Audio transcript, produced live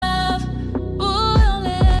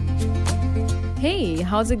Hey,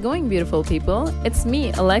 how's it going, beautiful people? It's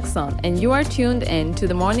me, Alexon, and you are tuned in to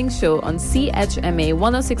the morning show on CHMA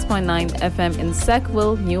 106.9 FM in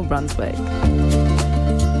Sackville, New Brunswick.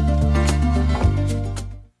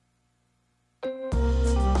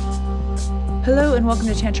 Hello and welcome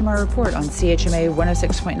to Tantramar Report on CHMA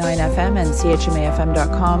 106.9 FM and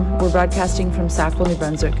CHMAFM.com. We're broadcasting from Sackville, New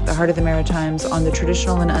Brunswick, the heart of the Maritimes, on the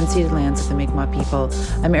traditional and unceded lands of the Mi'kmaq people.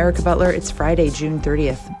 I'm Erica Butler. It's Friday, June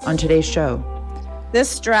 30th. On today's show, this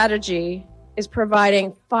strategy is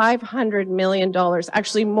providing $500 million,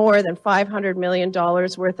 actually more than $500 million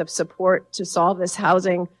worth of support to solve this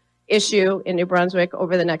housing issue in New Brunswick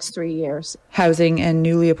over the next 3 years. Housing and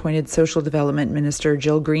newly appointed Social Development Minister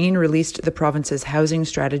Jill Green released the province's housing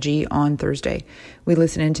strategy on Thursday. We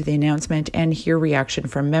listen into the announcement and hear reaction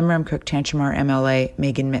from Memram Cook Tantramar MLA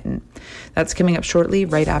Megan Mitten. That's coming up shortly,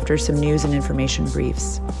 right after some news and information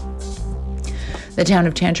briefs. The town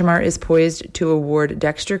of Tantramar is poised to award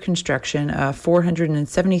Dexter Construction a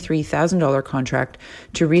 $473,000 contract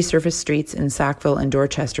to resurface streets in Sackville and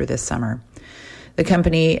Dorchester this summer. The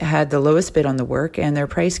company had the lowest bid on the work, and their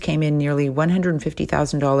price came in nearly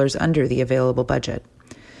 $150,000 under the available budget.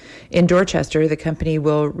 In Dorchester, the company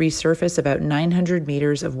will resurface about 900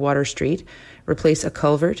 meters of Water Street, replace a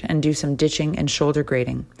culvert, and do some ditching and shoulder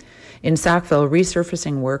grading. In Sackville,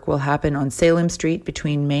 resurfacing work will happen on Salem Street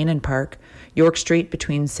between Main and Park, York Street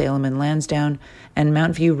between Salem and Lansdowne, and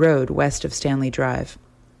Mount View Road west of Stanley Drive.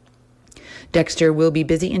 Dexter will be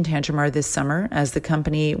busy in Tantramar this summer, as the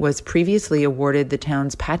company was previously awarded the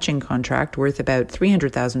town's patching contract worth about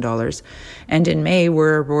 $300,000, and in May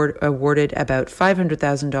were awarded about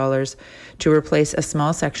 $500,000 to replace a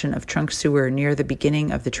small section of trunk sewer near the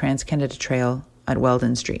beginning of the Trans-Canada Trail at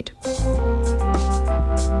Weldon Street.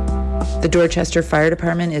 The Dorchester Fire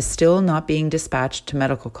Department is still not being dispatched to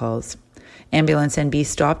medical calls. Ambulance NB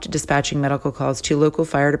stopped dispatching medical calls to local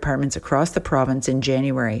fire departments across the province in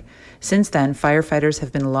January. Since then, firefighters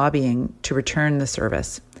have been lobbying to return the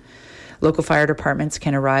service. Local fire departments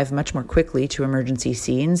can arrive much more quickly to emergency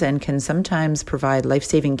scenes and can sometimes provide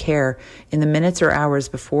life-saving care in the minutes or hours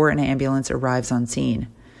before an ambulance arrives on scene.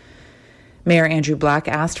 Mayor Andrew Black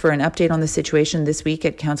asked for an update on the situation this week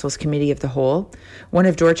at Council's Committee of the Whole. One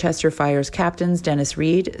of Dorchester Fire's captains, Dennis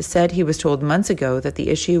Reed, said he was told months ago that the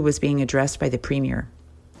issue was being addressed by the Premier.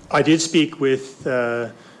 I did speak with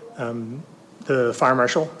the Fire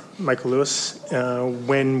Marshal, Michael Lewis,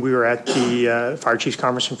 when we were at the Fire Chiefs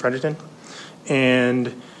Conference in Fredericton.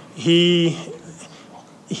 And he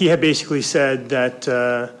had basically said that,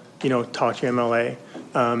 talk to your MLA.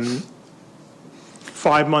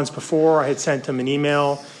 5 months before, I had sent him an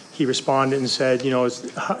email. He responded and said, they're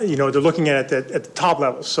looking at it at the top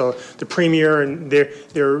level. So the Premier and they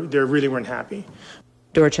really weren't happy.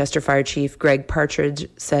 Dorchester Fire Chief Greg Partridge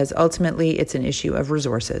says ultimately it's an issue of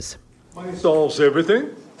resources. Money solves everything.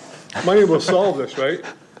 Money will solve this, right?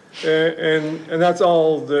 And that's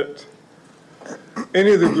all that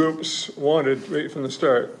any of the groups wanted right from the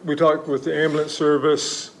start. We talked with the ambulance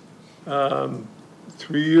service 3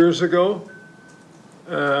 years ago.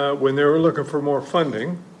 When they were looking for more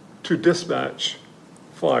funding to dispatch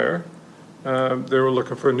fire, they were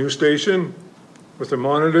looking for a new station with the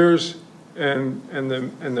monitors and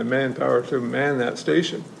the manpower to man that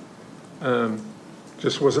station.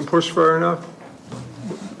 Just wasn't pushed far enough.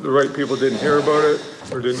 The right people didn't hear about it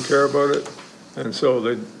or didn't care about it, and so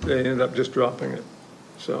they ended up just dropping it.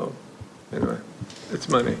 So anyway, it's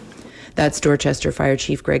money. That's Dorchester Fire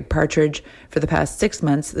Chief Greg Partridge. For the past 6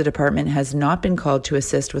 months, the department has not been called to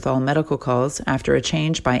assist with all medical calls after a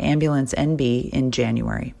change by Ambulance NB in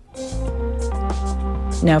January.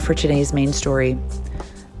 Now for today's main story.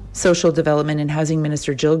 Social Development and Housing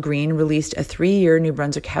Minister Jill Green released a 3-year New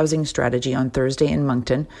Brunswick housing strategy on Thursday in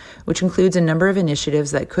Moncton, which includes a number of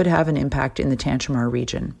initiatives that could have an impact in the Tantramar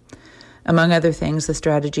region. Among other things, the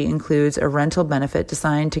strategy includes a rental benefit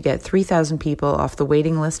designed to get 3,000 people off the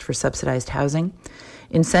waiting list for subsidized housing,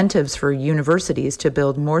 incentives for universities to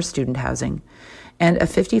build more student housing, and a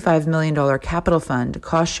 $55 million capital fund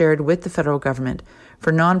cost-shared with the federal government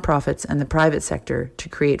for nonprofits and the private sector to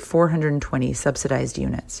create 420 subsidized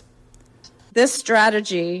units. This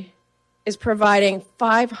strategy is providing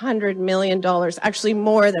 $500 million, actually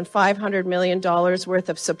more than $500 million worth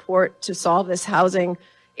of support to solve this housing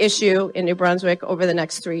issue in New Brunswick over the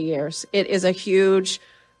next 3 years. It is a huge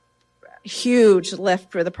lift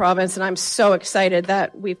for the province, and I'm so excited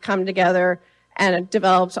that we've come together and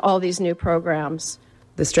developed all these new programs.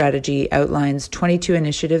 The strategy outlines 22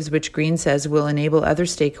 initiatives which Green says will enable other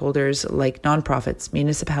stakeholders like nonprofits,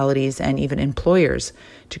 municipalities, and even employers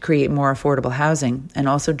to create more affordable housing, and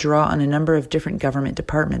also draw on a number of different government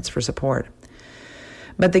departments for support.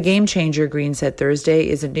 But the game changer, Green said Thursday,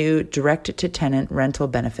 is a new direct-to-tenant rental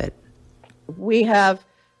benefit. We have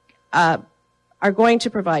are going to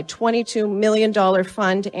provide $22 million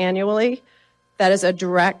fund annually that is a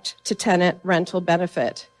direct-to-tenant rental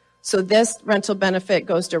benefit. So this rental benefit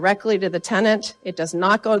goes directly to the tenant. It does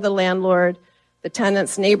not go to the landlord. The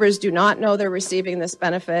tenant's neighbors do not know they're receiving this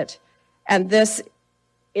benefit. And this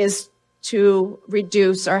is to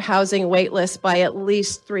reduce our housing wait list by at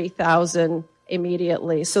least 3,000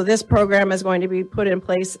 immediately. So this program is going to be put in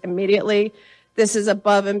place immediately. This is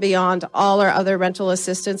above and beyond all our other rental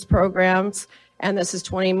assistance programs. And this is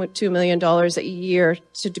 $22 million a year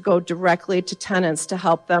to go directly to tenants to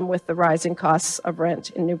help them with the rising costs of rent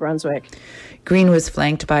in New Brunswick. Green was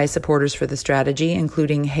flanked by supporters for the strategy,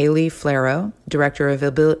 including Hayley Flero, Director of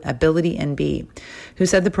Ability NB, who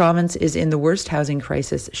said the province is in the worst housing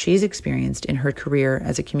crisis she's experienced in her career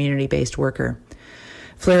as a community-based worker.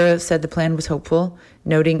 Flero said the plan was hopeful,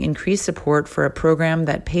 noting increased support for a program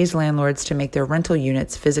that pays landlords to make their rental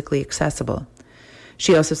units physically accessible.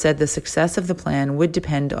 She also said the success of the plan would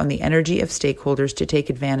depend on the energy of stakeholders to take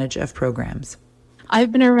advantage of programs.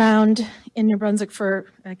 I've been around in New Brunswick for,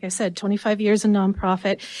 like I said, 25 years in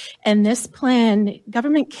nonprofit, and this plan,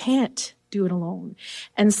 government can't do it alone.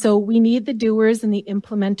 And so we need the doers and the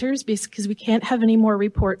implementers because we can't have any more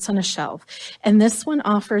reports on a shelf. And this one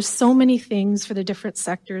offers so many things for the different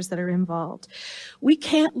sectors that are involved. We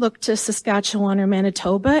can't look to Saskatchewan or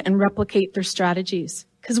Manitoba and replicate their strategies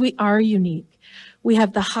because we are unique. We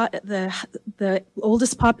have the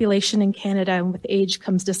oldest population in Canada, and with age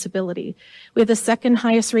comes disability. We have the second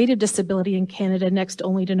highest rate of disability in Canada, next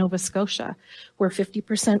only to Nova Scotia. We're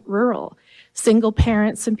 50% rural. Single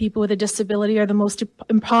parents and people with a disability are the most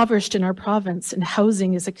impoverished in our province, and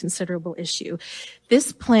housing is a considerable issue.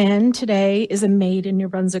 This plan today is a Made in New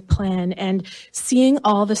Brunswick plan, and seeing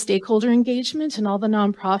all the stakeholder engagement and all the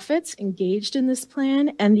nonprofits engaged in this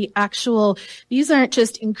plan and the actual, these aren't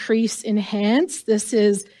just increase, enhance, this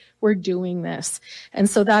is, we're doing this. And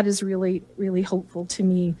so that is really, really hopeful to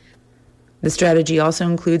me. The strategy also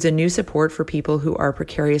includes a new support for people who are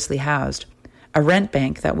precariously housed. A rent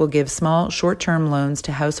bank that will give small, short-term loans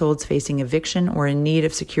to households facing eviction or in need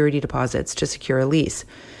of security deposits to secure a lease.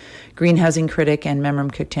 Green housing critic and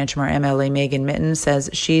Memram-Cook-Tantramar MLA Megan Mitten says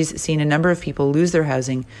she's seen a number of people lose their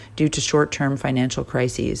housing due to short-term financial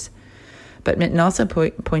crises. But Mitten also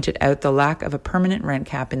pointed out the lack of a permanent rent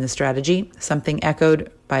cap in the strategy, something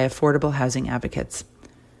echoed by affordable housing advocates.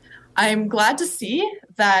 I'm glad to see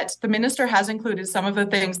that the minister has included some of the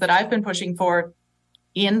things that I've been pushing for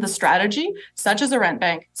in the strategy, such as a rent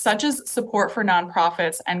bank, such as support for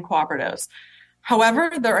nonprofits and cooperatives.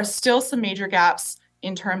 However, there are still some major gaps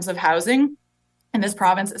in terms of housing in this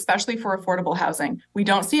province, especially for affordable housing. We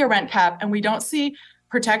don't see a rent cap, and we don't see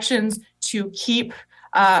protections to keep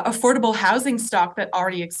affordable housing stock that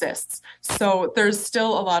already exists. So there's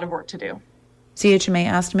still a lot of work to do. CHMA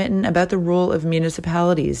asked Mitten about the role of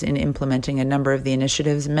municipalities in implementing a number of the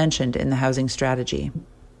initiatives mentioned in the housing strategy.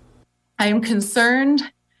 I am concerned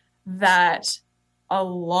that a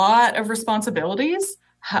lot of responsibilities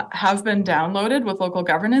have been downloaded with local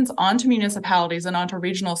governance onto municipalities and onto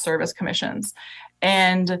regional service commissions.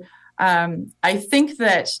 And I think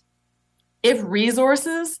that if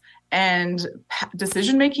resources and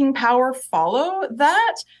decision-making power follow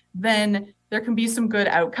that, then there can be some good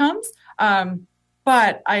outcomes.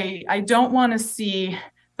 But I don't want to see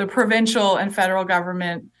the provincial and federal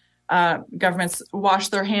governments wash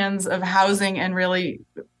their hands of housing and really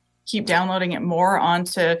keep downloading it more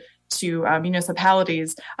onto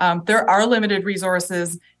municipalities. There are limited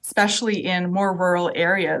resources, especially in more rural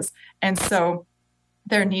areas. And so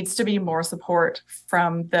there needs to be more support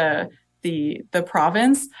from the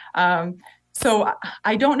province. So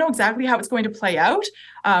I don't know exactly how it's going to play out,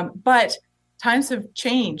 but times have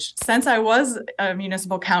changed. Since I was a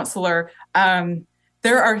municipal councillor,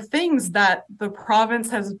 there are things that the province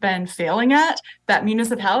has been failing at that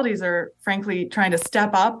municipalities are frankly trying to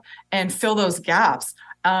step up and fill those gaps.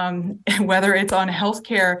 Whether it's on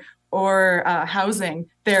healthcare or housing,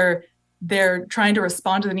 they're trying to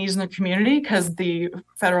respond to the needs in the community because the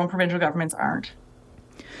federal and provincial governments aren't.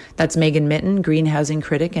 That's Megan Mitten, Green housing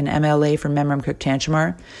critic and MLA from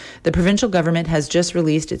Memram-Cook-Tantramar. The provincial government has just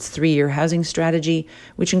released its 3-year housing strategy,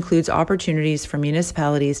 which includes opportunities for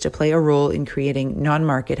municipalities to play a role in creating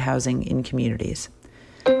non-market housing in communities.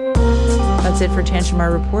 That's it for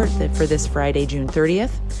Tantramar Report for this Friday, June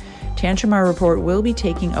 30th. Tantramar Report will be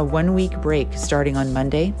taking a 1-week break starting on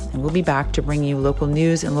Monday, and we'll be back to bring you local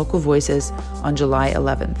news and local voices on July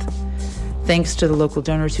 11th. Thanks to the local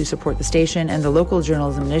donors who support the station and the Local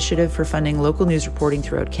Journalism Initiative for funding local news reporting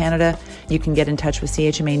throughout Canada. You can get in touch with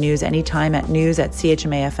CHMA News anytime at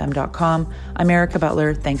news@chmafm.com. I'm Erica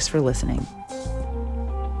Butler. Thanks for listening.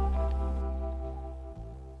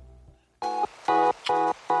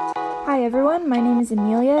 Hi everyone, my name is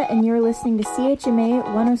Amelia and you're listening to CHMA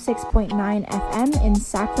 106.9 FM in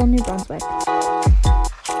Sackville, New Brunswick.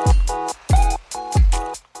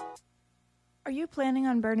 Are you planning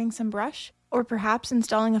on burning some brush? Or perhaps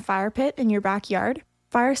installing a fire pit in your backyard?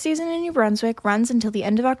 Fire season in New Brunswick runs until the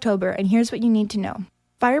end of October, and here's what you need to know.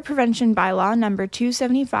 Fire Prevention Bylaw number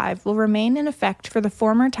 275 will remain in effect for the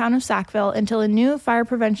former town of Sackville until a new fire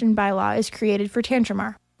prevention bylaw is created for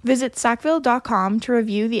Tantramar. Visit sackville.com to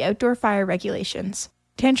review the outdoor fire regulations.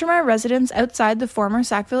 Tantramar residents outside the former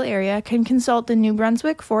Sackville area can consult the New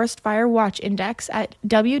Brunswick Forest Fire Watch Index at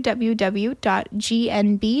www.gnb.ca.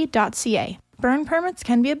 Burn permits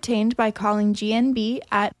can be obtained by calling GNB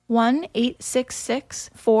at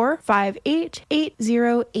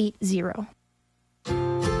 1-866-458-8080.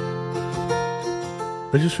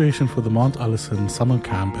 Registration for the Mount Allison Summer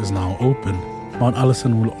Camp is now open. Mount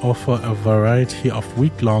Allison will offer a variety of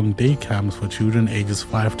week-long day camps for children ages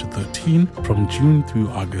 5 to 13 from June through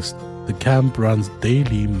August. The camp runs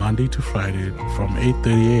daily Monday to Friday from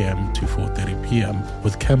 8:30 a.m. to 4:30 p.m.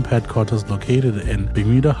 with camp headquarters located in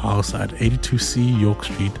Bermuda House at 82C York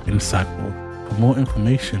Street in Sackville. For more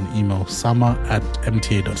information, email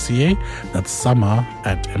summer@mta.ca. That's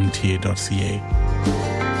summer@mta.ca.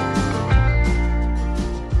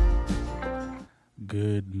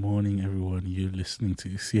 Good morning, everyone. You're listening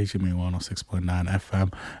to CHMA 106.9 FM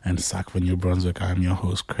and Sackville, New Brunswick. I'm your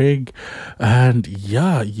host, Craig. And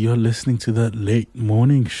yeah, you're listening to the late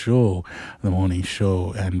morning show, and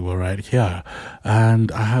we're right here.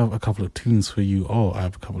 And I have a couple of tunes for you all.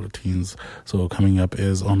 So coming up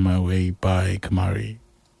is On My Way by Kamari.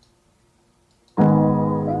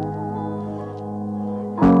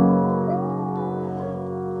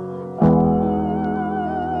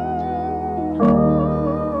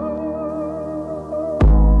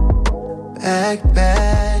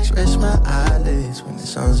 Back, stretch my eyelids when the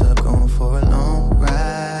sun's up, going for a long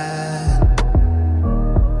ride.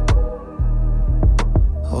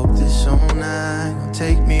 Hope this all night gon'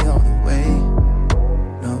 take me all the way.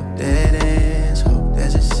 No dead ends, hope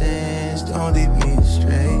there's a sense, don't leave me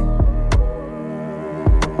astray.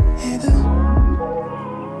 Hey, the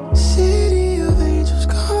city of angels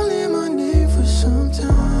calling my name for some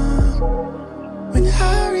time. When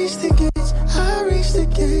I reach the gates,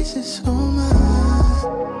 it's all mine.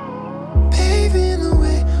 Paving the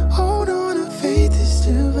way, hold on, our faith is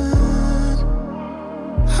divine.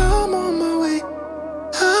 I'm on my way,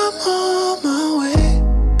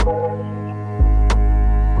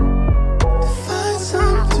 to find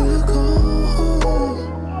something to go home.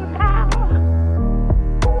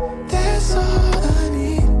 That's all I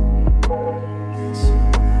need.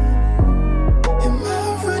 Am I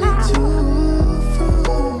running to or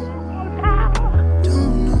from?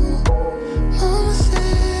 Don't know.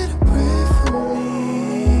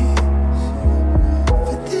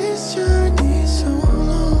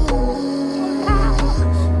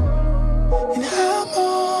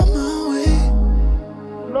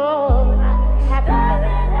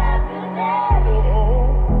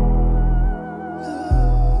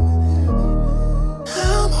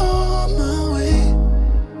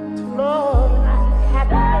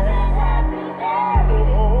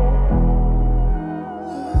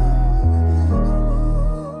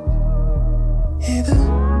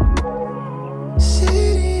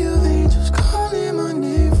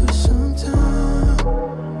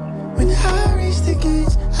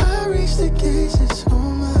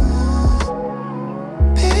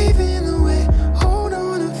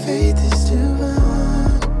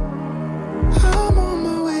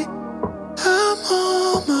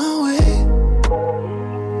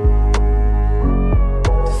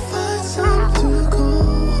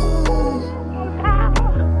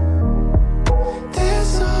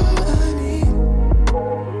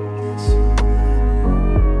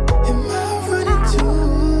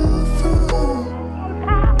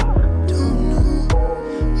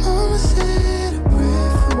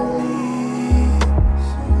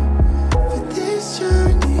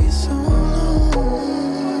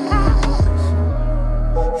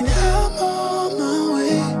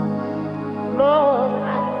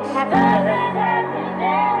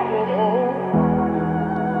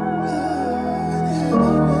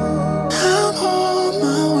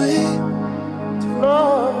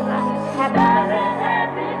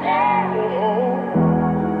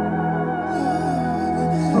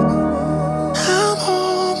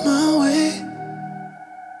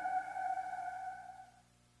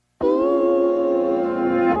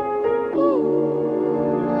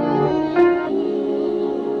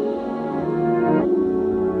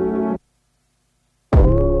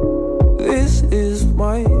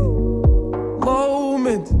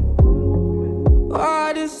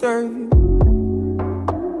 serve you.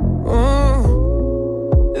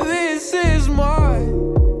 This is my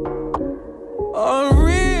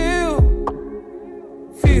unreal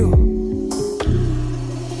feel.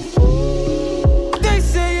 They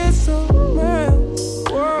say it's a man's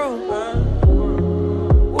world.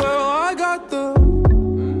 Well, I got the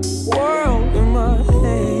world in my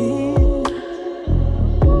hand,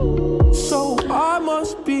 so I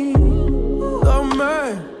must be the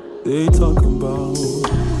man they talking about.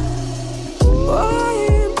 I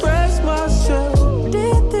impressed myself,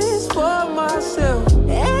 did this for myself,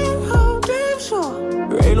 and I'm damn sure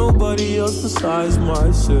there ain't nobody else besides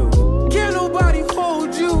myself. Can't nobody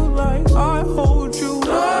hold you like I hold you.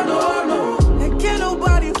 No, no, no. And can't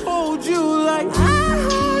nobody hold you like I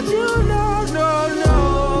hold you. No, no, no.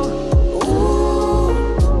 Ooh,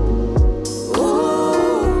 ooh,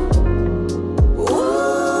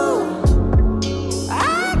 ooh.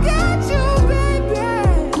 I got you, baby.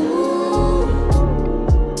 Ooh,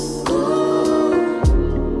 ooh,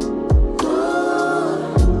 ooh.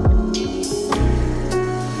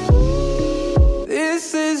 This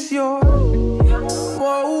is your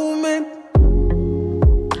moment.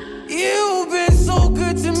 You've been so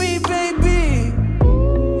good to me, baby.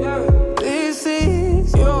 This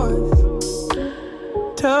is yours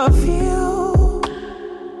to feel.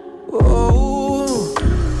 Oh,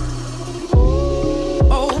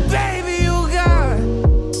 oh, baby, you got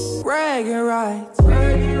bragging rights.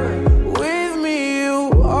 With me,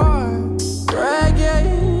 you are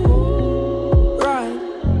bragging right.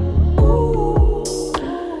 Ooh,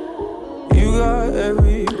 you got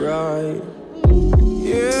every right.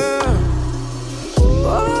 Yeah,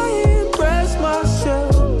 I impressed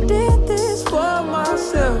myself, did this for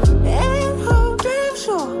myself, and I'm damn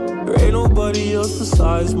sure there ain't nobody else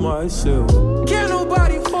besides myself. Can't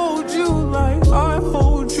nobody hold you like I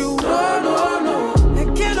hold you. No, no, no.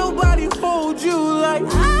 And can't nobody hold you like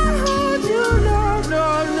I hold you. No, no,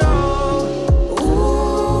 no.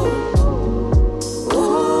 Ooh, ooh,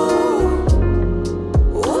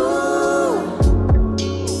 ooh.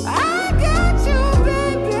 I got you,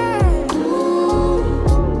 baby. Ooh,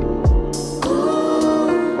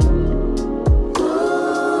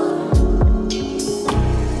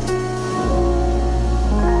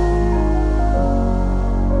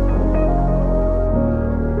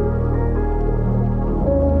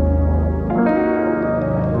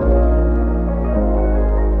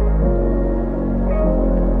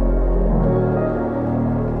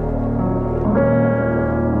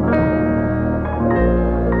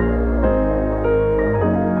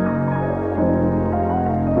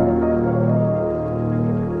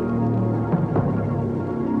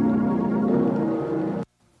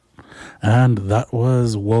 And that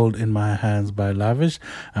was World in My Hands by Lavish.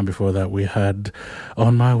 And before that, we had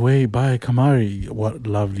On My Way by Kamari. What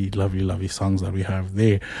lovely, lovely, lovely songs that we have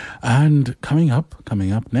there. And coming up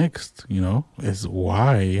next, is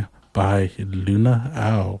Why by Luna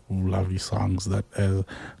Owl. Lovely songs that are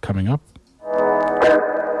coming up.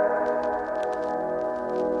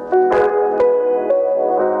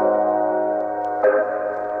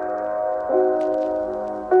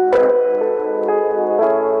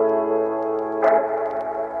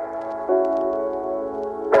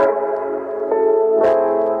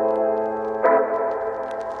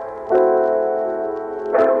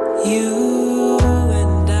 You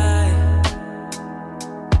and I,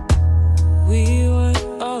 we were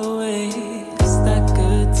always that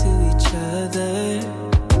good to each other.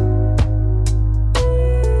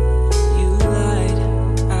 You lied,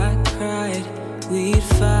 I cried, we'd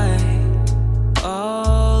fight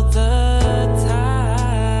all the time.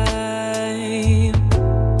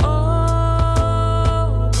 Oh,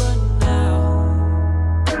 but now,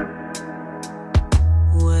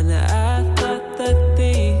 when I thought that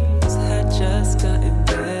things had just gotten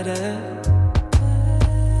better,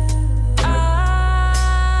 I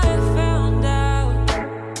found out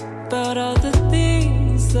about all the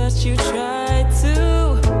things that you tried to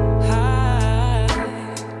hide.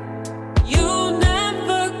 You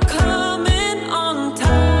never coming on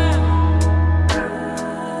time,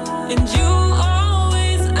 and you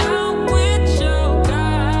always out with your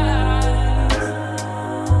guys.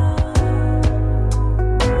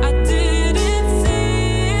 I didn't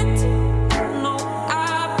see it, no, I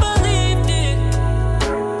believed it,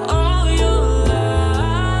 all your lies.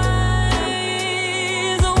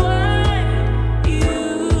 Why you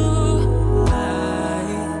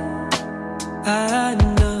lie? I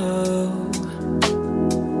know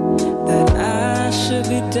that I should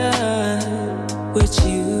be done with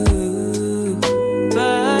you,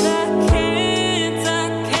 but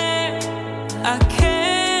I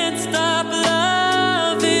can't stop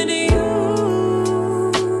loving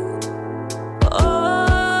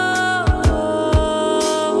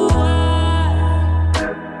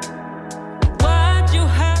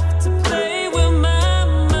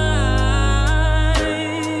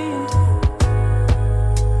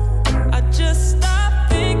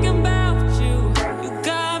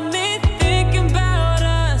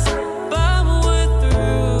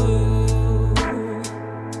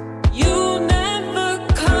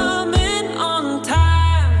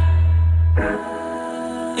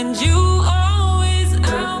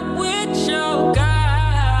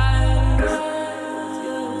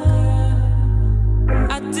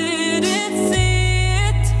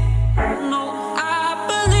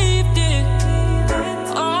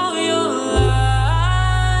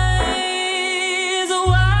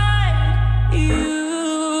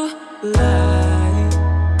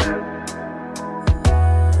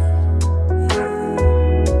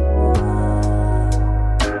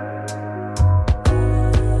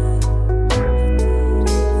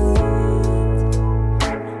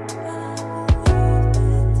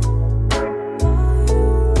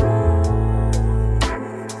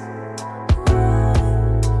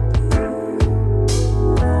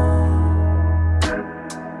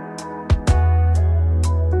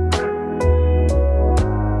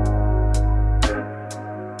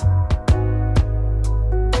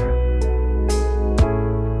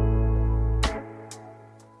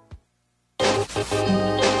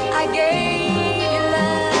I gave you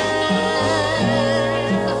love,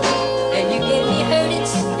 and you gave me hurt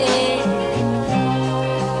instead.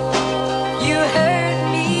 You hurt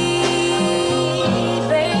me,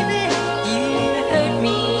 baby, you hurt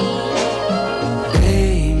me.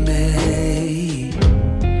 Baby,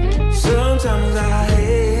 sometimes I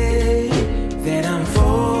hate that I'm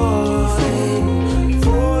falling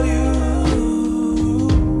for you.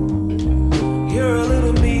 You're a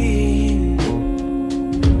little mean.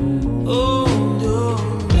 Oh, no,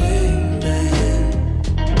 baby.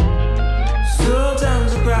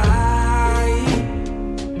 Sometimes I cry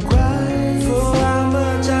for how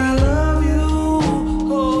much I love you.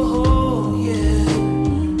 Oh, yeah.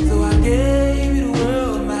 Though I gave you the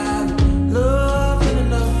world, my love ain't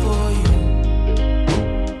enough for you.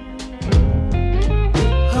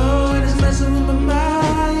 Oh, and it's messing with my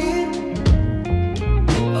mind.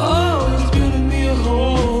 Oh, it's building me a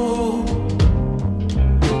hole.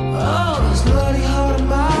 Oh, this bloody heart of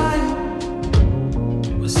mine.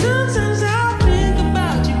 But sometimes I think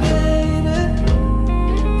about you, baby.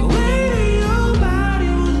 The way that your body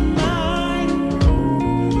was mine.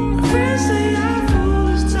 My friends say I'm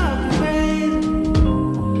foolish talking, baby.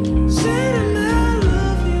 Say that I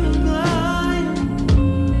love you blind.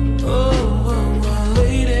 Oh,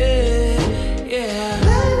 lady, yeah.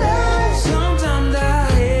 Sometimes I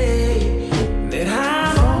hate that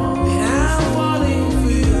I'm falling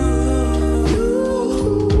for you.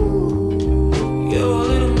 You're a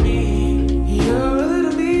little mean,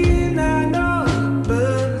 I know,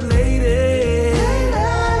 but lady,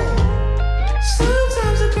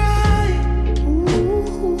 sometimes I cry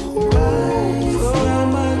for how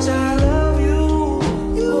much I love you.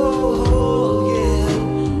 Oh, yeah.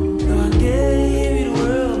 Though I gave you the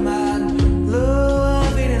world, my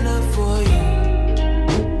love ain't enough for you.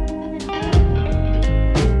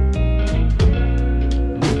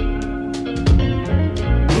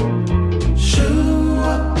 Show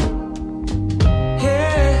up,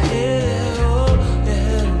 yeah, oh,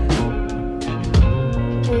 yeah.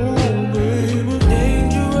 Oh, baby,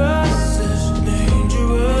 dangerous is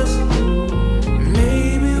dangerous.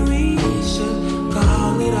 Maybe we should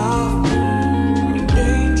call it off.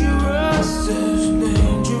 Dangerous is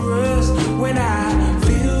dangerous. When I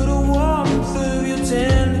feel the warmth of your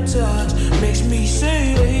tender touch, makes me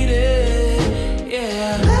say, lady,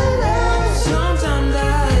 yeah. Sometimes I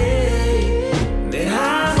hate that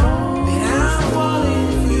I'm falling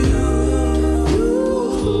for you.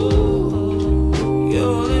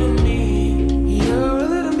 You're a little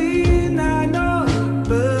mean, I know,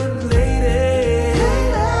 but lady,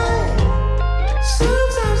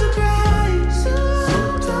 sometimes I cry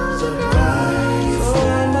for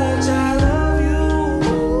how much I love you.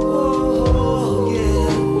 Oh, yeah.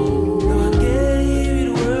 Though I gave you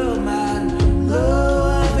the world, my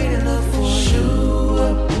love ain't enough for you. Show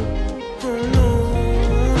up, oh no,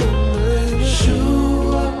 baby.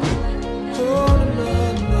 Show up, oh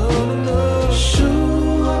no,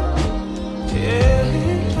 show up,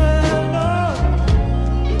 yeah, no.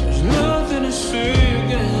 There's nothing to say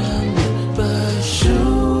again, but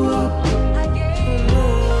show up, oh no,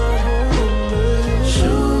 baby.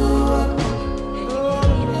 Show up, oh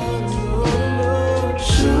no,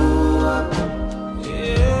 show up,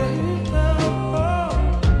 yeah,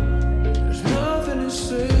 there's nothing to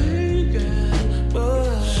say again,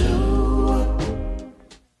 but show up.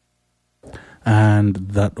 And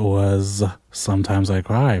that was Sometimes I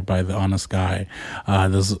Cry by The Honest Guy.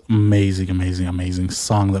 This amazing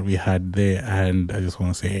song that we had there. And I just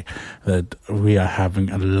want to say that we are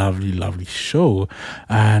having a lovely show.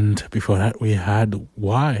 And before that, we had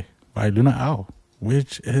Why by Luna Owl,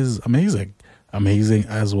 which is amazing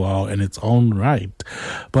as well in its own right.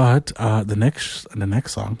 But the next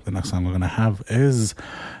song we're going to have is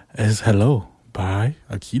Hello by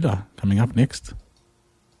Akila coming up next.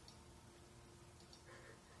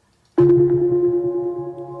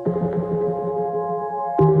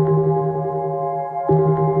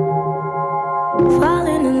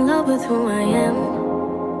 Falling in love with who I am.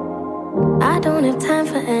 I don't have time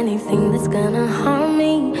for anything that's gonna harm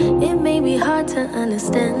me. It may be hard to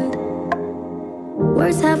understand.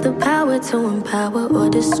 Words have the power to empower or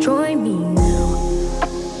destroy me now.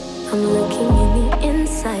 I'm looking in the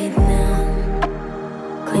inside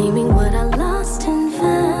now, claiming what I lost and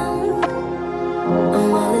found.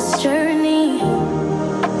 On all this journey,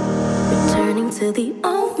 returning to the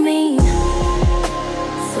old me,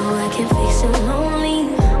 so I can face it lonely.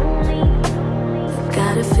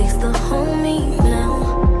 Gotta fix the whole me now.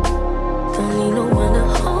 Don't need no one to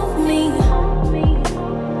hold me,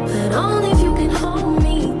 but only if you can hold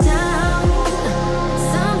me down.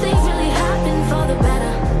 Something's really happened for the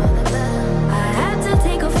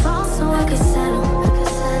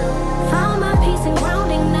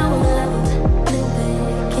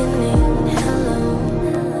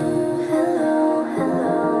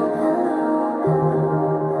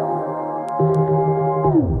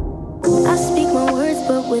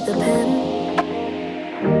with a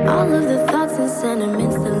pen. All of the thoughts and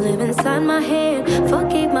sentiments that live inside my head.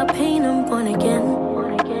 Forgave my pain, I'm born again.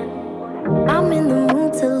 I'm in the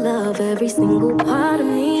mood to love every single part of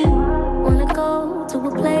me. Wanna go to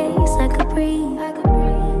a place I could breathe.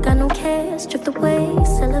 Got no cares, drift away,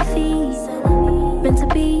 sell a fee. Meant to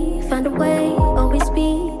be, find a way, always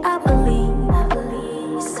be, I believe.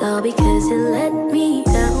 It's all because you let me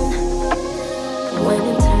down. When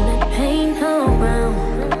you turn that pain around,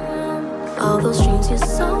 all those dreams you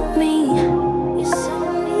sold me,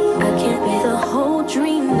 I can't be the whole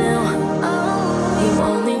dream now. You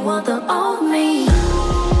only want the old me,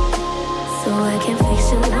 so I can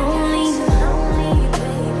fix your lonely.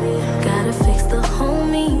 Gotta fix the whole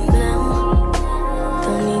me now.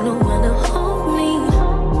 Don't need no one to hold me,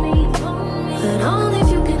 but only if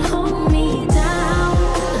you can hold me down.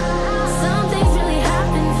 Some things really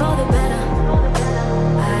happen for the better.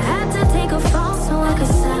 I had to take a fall so I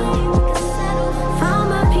could settle. Found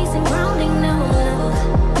my peace and grounding, now I'm level.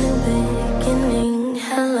 New beginning,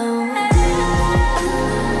 hello.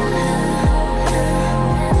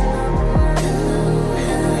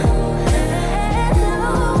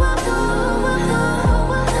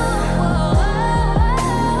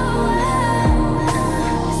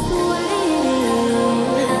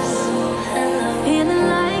 Feeling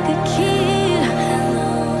like a kid.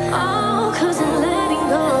 Oh, 'cause I'm letting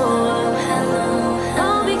go.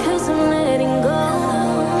 Oh, because I'm letting go.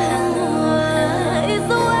 It's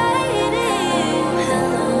the way it is.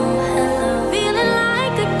 Feeling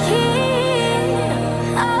like a kid.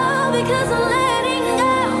 Oh, because I'm letting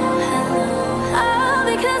go. Oh,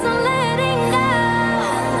 because I'm letting go.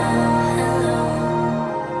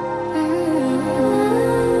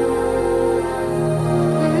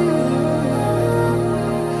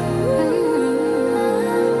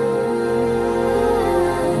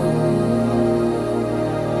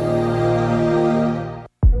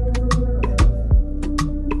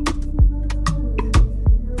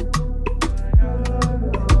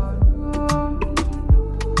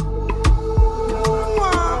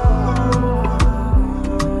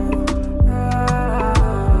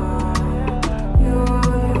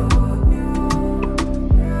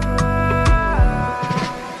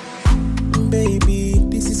 Baby,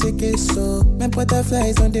 this is a case, so my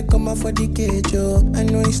butterflies when they come out for the cage, oh. I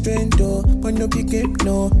know it's strange, though, but no pick up,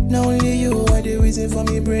 no. Not only you are the reason for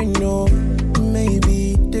me brain, no.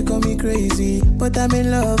 Maybe they call me crazy, but I'm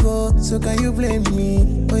in love, oh. So can you blame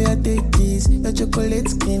me? Oh, yeah, take this, your chocolate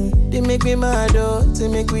skin. They make me mad, oh, to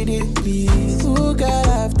make with it, please. Who got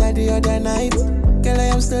after the other night? Girl,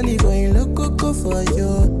 I am slowly going loco for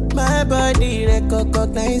you. My body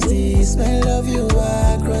recognize this. My love you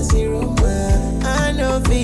across the room. I know.